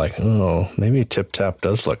about, like, oh, maybe TipTap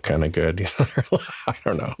does look kind of good. I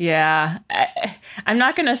don't know. Yeah. I'm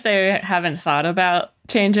not going to say I haven't thought about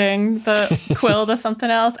changing the Quill to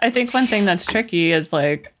something else. I think one thing that's tricky is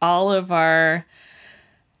like all of our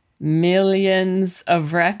millions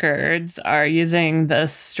of records are using the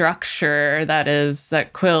structure that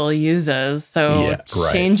Quill uses. So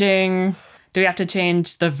changing, do we have to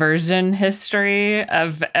change the version history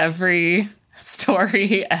of every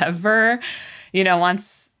story ever?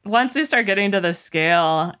 Once we start getting to the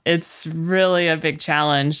scale, it's really a big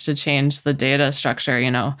challenge to change the data structure.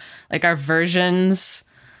 Like our versions,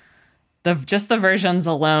 just the versions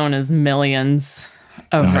alone is millions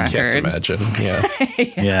of records. I can't imagine.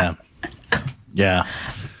 Yeah. Yeah.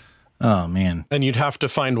 Oh man. And you'd have to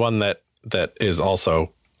find one that is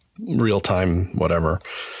also real time, whatever.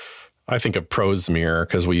 I think of Prosemirror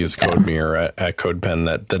because we use CodeMirror at CodePen.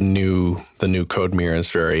 That the new CodeMirror is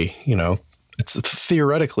very, it's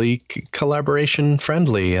theoretically collaboration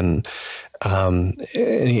friendly, and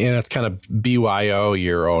it's kind of BYO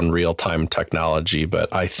your own real time technology,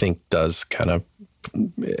 but I think does kind of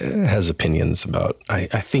has opinions about. I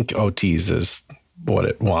think OTs is what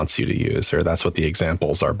it wants you to use, or that's what the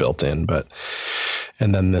examples are built in.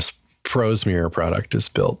 And then this Prosemirror product is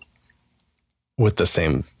built with the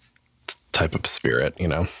same type of spirit,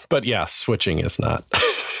 But yeah, switching is not.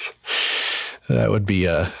 That would be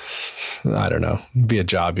I don't know, be a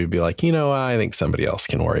job. You'd be like, I think somebody else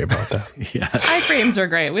can worry about that. Yeah. iframes are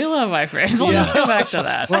great. We love iframes. We'll just go back to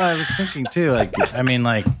that. Well, I was thinking too,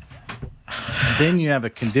 then you have a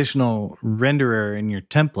conditional renderer in your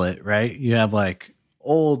template, right? You have like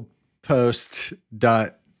old post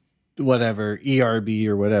dot whatever ERB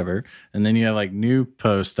or whatever, and then you have like new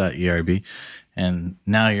post dot ERB, and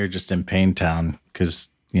now you're just in pain town because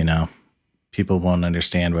people won't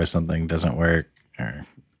understand why something doesn't work. Or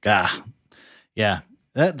we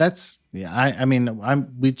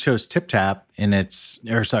chose TipTap, and it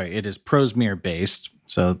is Prosemirror based.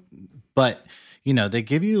 So, but they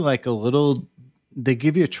give you like they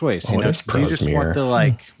give you a choice. Do you just want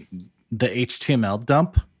the HTML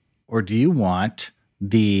dump, or do you want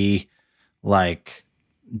the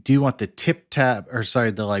TipTap, or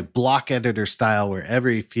the block editor style where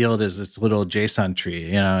every field is this little JSON tree?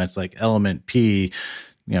 It's like element P,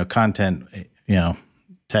 content,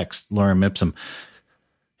 text, lorem ipsum.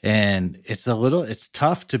 And it's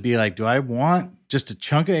tough to be like, do I want just a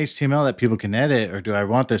chunk of HTML that people can edit, or do I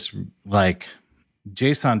want this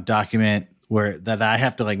JSON document that I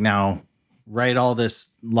have to now write all this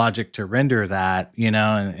logic to render that,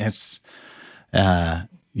 and it's,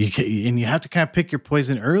 you have to kind of pick your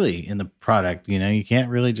poison early in the product. You can't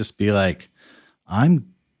really just be like,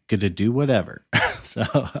 I'm going to do whatever. So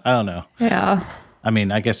I don't know. Yeah.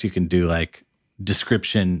 I guess you can do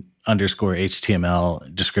description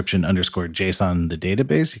 _HTML, description _JSON, the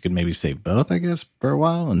database. You could maybe save both, I guess, for a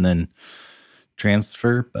while and then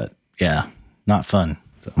transfer. But yeah, not fun.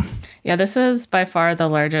 So. Yeah, this is by far the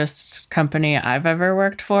largest company I've ever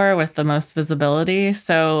worked for with the most visibility.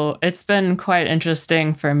 So it's been quite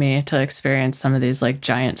interesting for me to experience some of these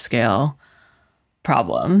giant scale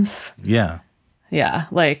problems. Yeah. Yeah.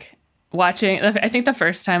 Watching, I think the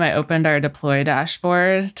first time I opened our deploy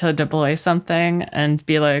dashboard to deploy something and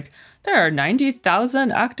be like, there are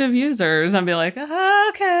 90,000 active users, and be like,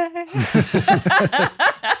 okay.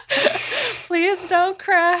 Please don't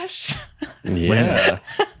crash. Yeah.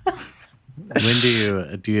 When do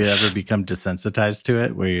you ever become desensitized to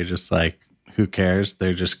it, where you're just like, who cares?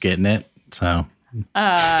 They're just getting it. So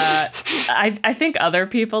I think other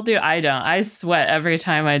people do. I don't. I sweat every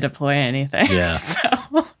time I deploy anything. Yeah.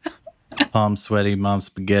 So. Palm sweaty, mom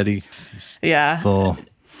spaghetti. Yeah. Full.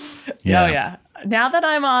 Yeah. Oh yeah. Now that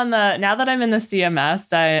I'm in the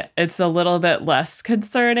CMS, it's a little bit less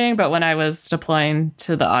concerning. But when I was deploying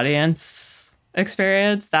to the audience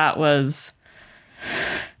experience, that was,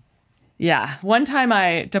 yeah. One time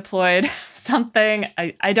I deployed something.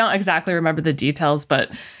 I don't exactly remember the details, but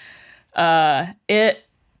it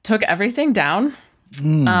took everything down.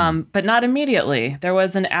 But not immediately. There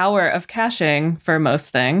was an hour of caching for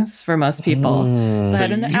most things, for most people. So I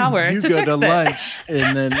had an hour to go fix to it. lunch,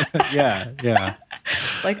 and then yeah.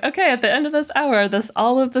 Okay, at the end of this hour,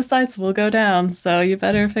 all of the sites will go down. So you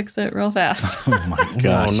better fix it real fast. Oh my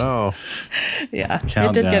gosh! Oh no! Yeah, Countdown.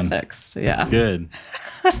 it did get fixed. Yeah, Good.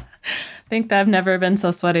 I think that I've never been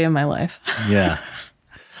so sweaty in my life. Yeah.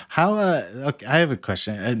 How? Okay, I have a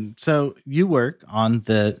question. And so you work on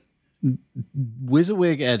the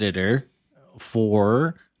WYSIWYG editor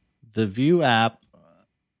for the Vue app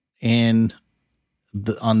and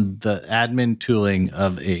on the admin tooling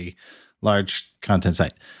of a large content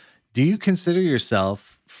site. Do you consider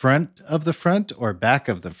yourself front of the front or back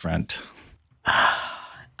of the front?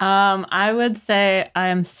 I would say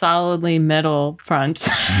I'm solidly middle front.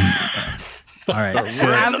 All right.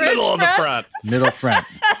 We're in the middle of the front. Middle front.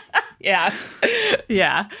 Yeah.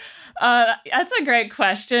 Yeah. That's a great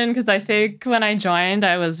question, because I think when I joined,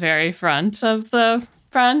 I was very front of the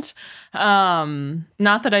front.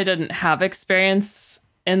 Not that I didn't have experience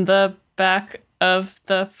in the back of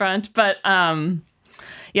the front, but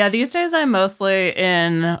yeah, these days I'm mostly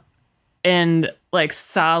in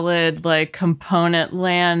solid component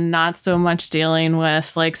land, not so much dealing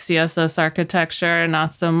with CSS architecture,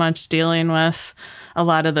 not so much dealing with a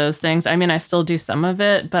lot of those things. I mean, I still do some of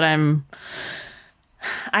it, but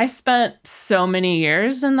I spent so many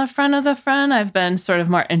years in the front of the front. I've been sort of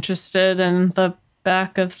more interested in the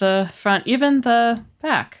back of the front, even the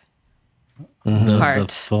back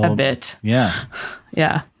part a bit. Yeah.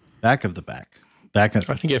 Yeah. Back of the back. I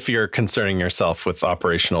think if you're concerning yourself with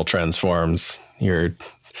operational transforms,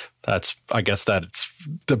 that's by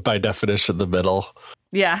definition the middle.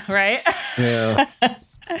 Yeah, right? Yeah.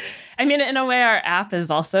 I mean, in a way, our app is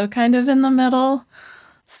also kind of in the middle.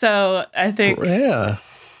 So I think, yeah,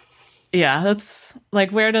 that's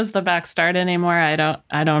like, where does the back start anymore? I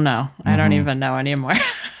don't know. I don't even know anymore.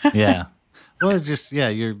 Yeah. Well, it's just,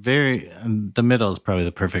 you're the middle is probably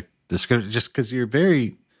the perfect description, just because you're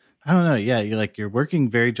very, I don't know. Yeah. You're working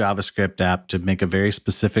very JavaScript app to make a very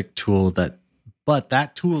specific tool but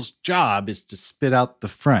that tool's job is to spit out the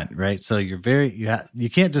front, right? So you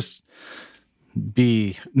can't just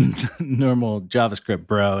be normal JavaScript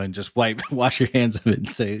bro and just wash your hands of it and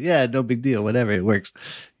say, yeah, no big deal, whatever, it works.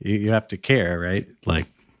 You have to care, right? Like,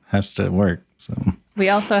 has to work. So we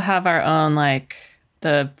also have our own, like,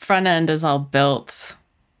 the front end is all built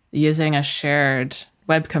using a shared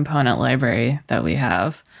web component library that we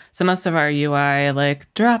have. So most of our UI,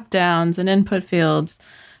 like drop downs and input fields,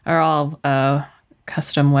 are all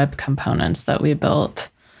custom web components that we built.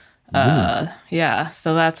 Yeah,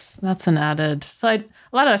 so that's an added. So a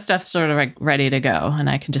lot of that stuff's sort of like ready to go, and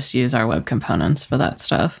I can just use our web components for that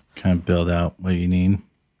stuff. Kind of build out what you need.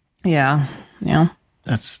 Yeah.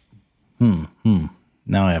 That's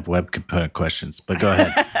Now I have web component questions, but go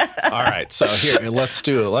ahead. All right, so here let's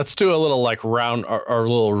do a little like round or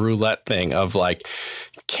little roulette thing of like,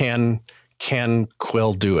 can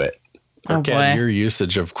Quill do it? Or can your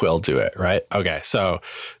usage of Quill do it? Right? Okay, so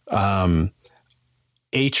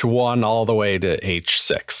H1 all the way to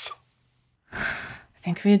H6. I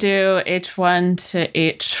think we do H1 to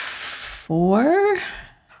H4.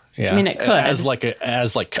 Yeah, I mean, it could as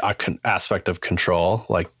an aspect of control.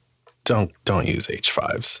 Like, don't use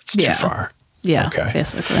H5s. It's too far. Yeah. Okay.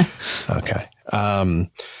 Basically. Okay.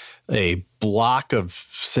 A block of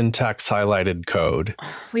syntax highlighted code.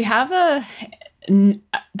 We have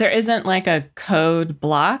there isn't like a code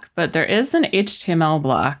block, but there is an HTML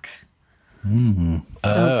block. Okay.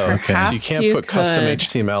 So you can't put custom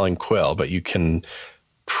HTML in Quill, but you can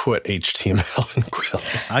put HTML in Quill.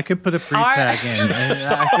 I could put a pre-tag in.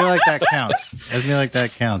 I feel like that counts. I feel like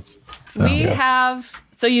that counts. So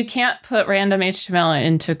you can't put random HTML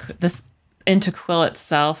into Quill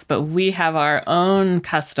itself, but we have our own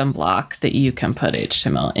custom block that you can put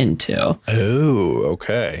HTML into. Oh,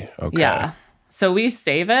 okay. Yeah. So we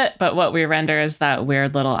save it, but what we render is that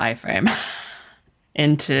weird little iframe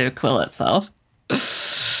into Quill itself.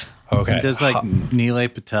 Okay. And does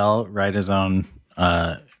Nilay Patel write his own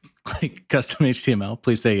custom HTML?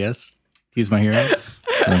 Please say yes. He's my hero.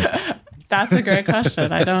 That's a great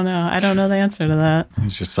question. I don't know. I don't know the answer to that.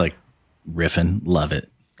 He's just like riffing. Love it.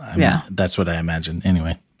 That's what I imagine.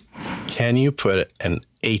 Anyway. Can you put an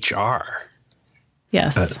HR?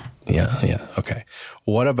 Yes. Yeah. Okay.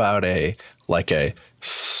 What about a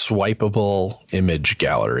swipeable image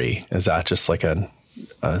gallery? Is that just like a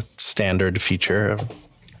standard feature?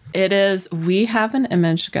 It is. We have an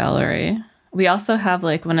image gallery. We also have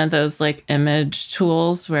like one of those like image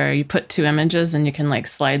tools where you put two images and you can like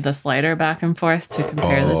slide the slider back and forth to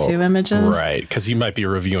compare the two images. Right. Because you might be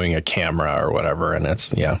reviewing a camera or whatever. And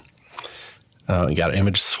it's, you got an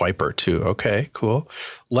image swiper too. Okay, cool.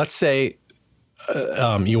 Let's say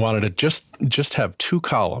you wanted to just have two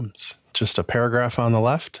columns, just a paragraph on the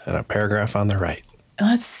left and a paragraph on the right.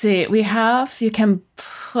 Let's see.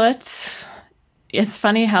 It's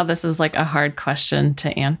funny how this is like a hard question to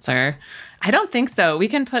answer. I don't think so. We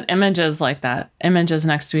can put images like that, images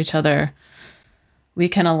next to each other. We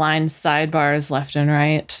can align sidebars left and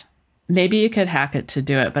right. Maybe you could hack it to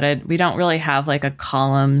do it, but we don't really have like a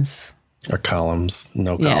columns. Or columns,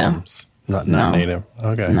 no columns, not native.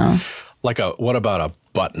 Okay. No. What about a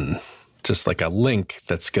button? Just like a link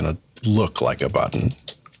that's going to look like a button.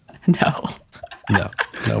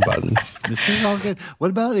 No buttons. This is all good. What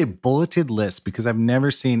about a bulleted list? Because I've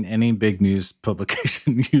never seen any big news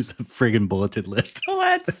publication use a friggin' bulleted list.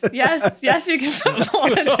 What? Yes, you can put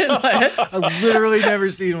bulleted list. I've literally never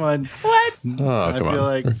seen one. What? I feel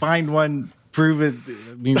like find one, prove it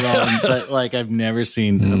me wrong, but like I've never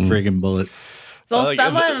seen a friggin' bullet. So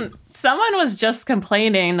someone was just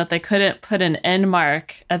complaining that they couldn't put an end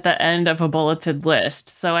mark at the end of a bulleted list.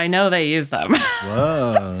 So I know they use them.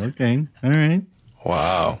 Whoa. Okay. All right.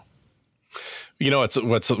 Wow. You know,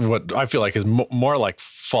 what I feel like is more like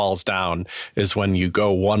falls down is when you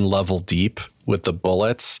go one level deep with the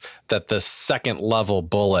bullets, that the second level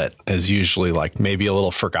bullet is usually like maybe a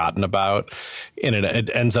little forgotten about, and it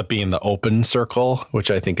ends up being the open circle,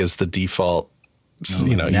 which I think is the default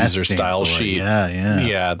user style bullet. sheet.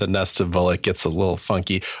 Yeah. The nested bullet gets a little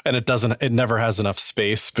funky, and it never has enough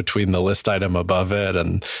space between the list item above it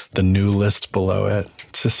and the new list below it.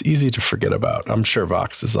 It's just easy to forget about. I'm sure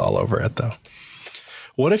Vox is all over it though.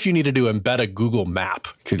 What if you needed to embed a Google map?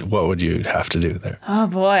 What would you have to do there? Oh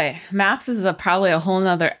boy, maps is probably a whole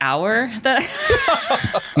nother hour.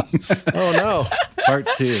 Oh no. Part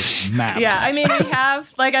 2, maps. Yeah, I mean, we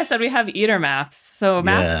have, like I said, we have eater maps. So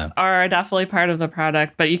maps are definitely part of the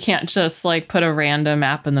product, but you can't just like put a random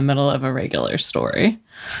map in the middle of a regular story.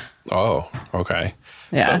 Oh, okay.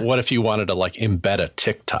 Yeah. But what if you wanted to like embed a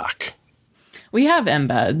TikTok? We have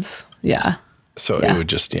embeds. Yeah. So it would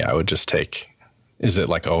just take, is it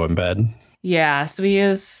like embed? Yeah. So we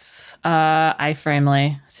use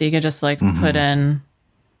iframely. So you could just like put in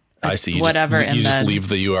I see. You whatever you just embed. leave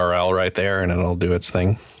the URL right there and it'll do its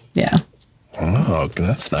thing. Yeah. Oh,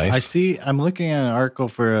 that's nice. I'm looking at an article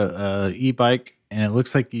for a e-bike, and it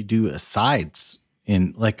looks like you do asides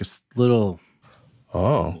in like a little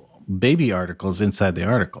baby articles inside the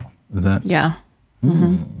article. Is that? Yeah.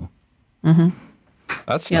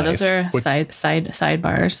 That's Yeah, nice. those are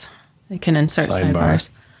sidebars. They can insert sidebars.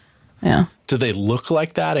 Yeah. Do they look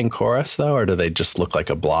like that in Chorus though, or do they just look like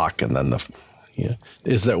a block and then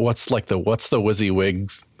is there what's the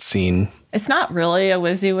WYSIWYG scene? It's not really a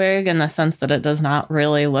WYSIWYG in the sense that it does not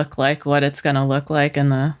really look like what it's going to look like in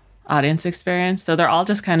the audience experience. So they're all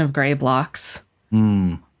just kind of gray blocks.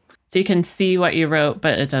 So you can see what you wrote,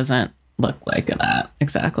 but it doesn't look like that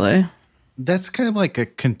exactly. That's kind of like a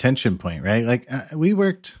contention point, right? Like we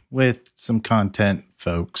worked with some content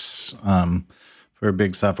folks for a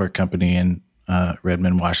big software company in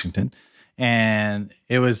Redmond, Washington. And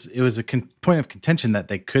it was a point of contention that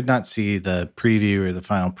they could not see the preview or the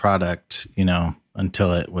final product,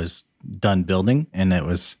 until it was done building. And it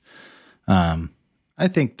was, I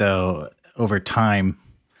think though, over time,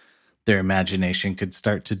 their imagination could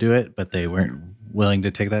start to do it, but they weren't willing to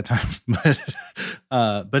take that time.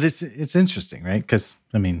 But it's interesting, right? Because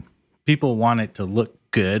I mean, people want it to look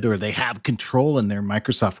good, or they have control in their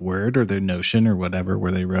Microsoft Word or their Notion or whatever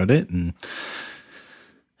where they wrote it, and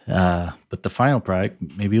but the final product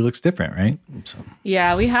maybe looks different, right? So.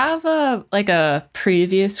 Yeah, we have a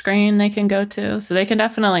preview screen they can go to, so they can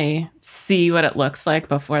definitely see what it looks like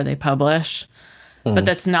before they publish, but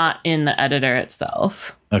that's not in the editor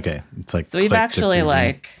itself. Okay, it's like so we've actually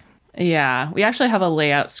we actually have a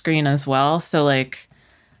layout screen as well. So like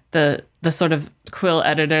the sort of Quill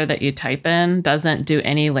editor that you type in doesn't do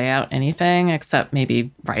any layout anything except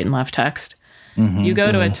maybe right and left text. You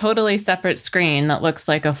go to a totally separate screen that looks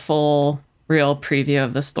like a full real preview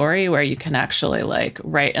of the story where you can actually like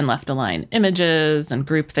right and left align images and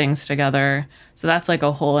group things together. So that's like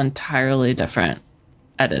a whole entirely different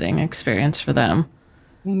editing experience for them.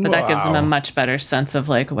 But that gives them a much better sense of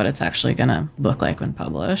like what it's actually going to look like when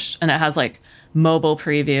published. And it has like mobile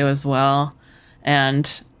preview as well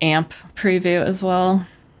and AMP preview as well.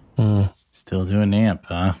 Still doing AMP,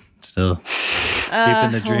 huh? Still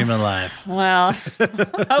keeping the dream alive. Well,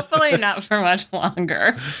 hopefully not for much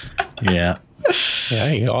longer. Yeah.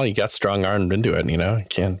 Yeah, you got strong armed into it, you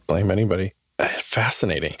can't blame anybody.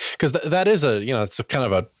 Fascinating. Because that is it's a kind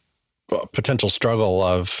of a potential struggle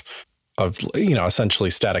of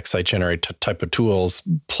essentially static site generate type of tools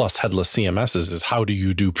plus headless CMSs is how do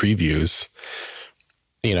you do previews,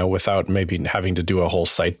 without maybe having to do a whole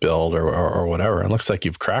site build or whatever. It looks like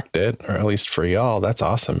you've cracked it, or at least for y'all. That's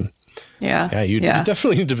awesome. Yeah. You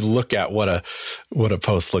definitely need to look at what a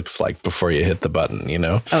post looks like before you hit the button,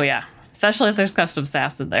 Oh yeah. Especially if there's custom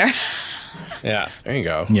Sass in there. Yeah, there you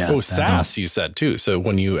go. Yeah, Sass you said too. So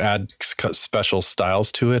when you add special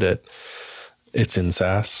styles to it, it's in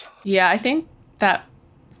Sass. Yeah, I think that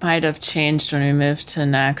might have changed when we moved to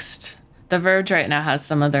Next. The Verge right now has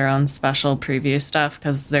some of their own special preview stuff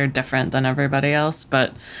because they're different than everybody else.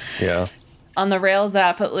 But yeah, on the Rails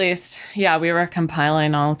app, at least, we were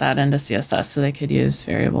compiling all of that into CSS so they could use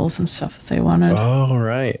variables and stuff if they wanted. Oh,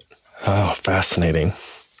 right. Oh, fascinating.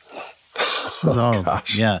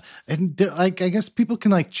 Gosh. Yeah. And I guess people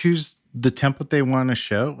can choose the template they want to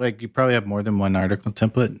show. Like you probably have more than one article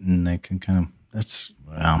template and they can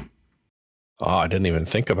wow. Oh, I didn't even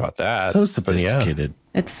think about that. So sophisticated.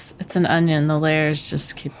 It's an onion. The layers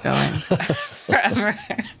just keep going forever.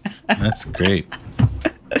 That's great.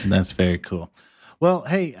 That's very cool. Well,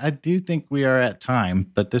 hey, I do think we are at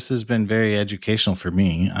time, but this has been very educational for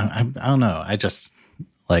me. I don't know. I just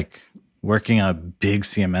working on a big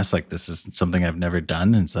CMS like this is something I've never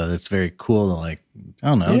done. And so it's very cool to like, I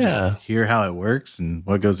don't know, just hear how it works and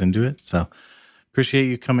what goes into it. So appreciate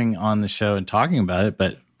you coming on the show and talking about it.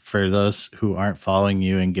 But for those who aren't following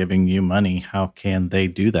you and giving you money, how can they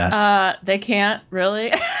do that? They can't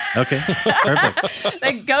really. Okay, perfect.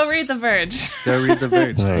 Like, go read The Verge. Go read The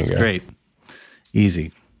Verge. That's great.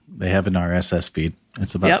 Easy. They have an RSS feed.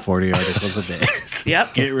 It's about 40 articles a day.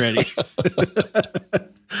 Yep. Get ready.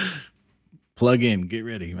 Plug in. Get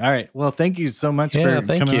ready. All right. Well, thank you so much for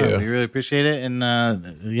coming on. We really appreciate it. And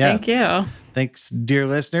thank you. Thanks, dear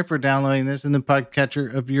listener, for downloading this in the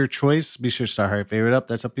podcatcher of your choice. Be sure to star heart favorite up.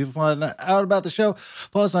 That's how people find out about the show.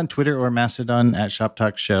 Follow us on Twitter or Mastodon at Shop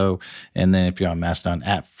Talk Show. And then if you're on Mastodon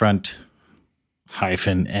at front-n.social.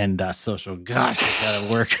 Gosh, I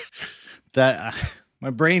gotta work. That my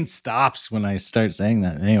brain stops when I start saying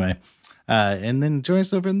that. Anyway. And then join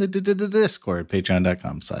us over in the Discord,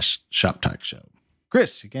 patreon.com/Shop Talk Show.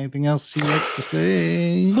 Chris, you got anything else you'd like to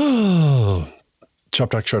say?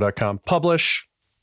 ShopTalkShow.com. Publish.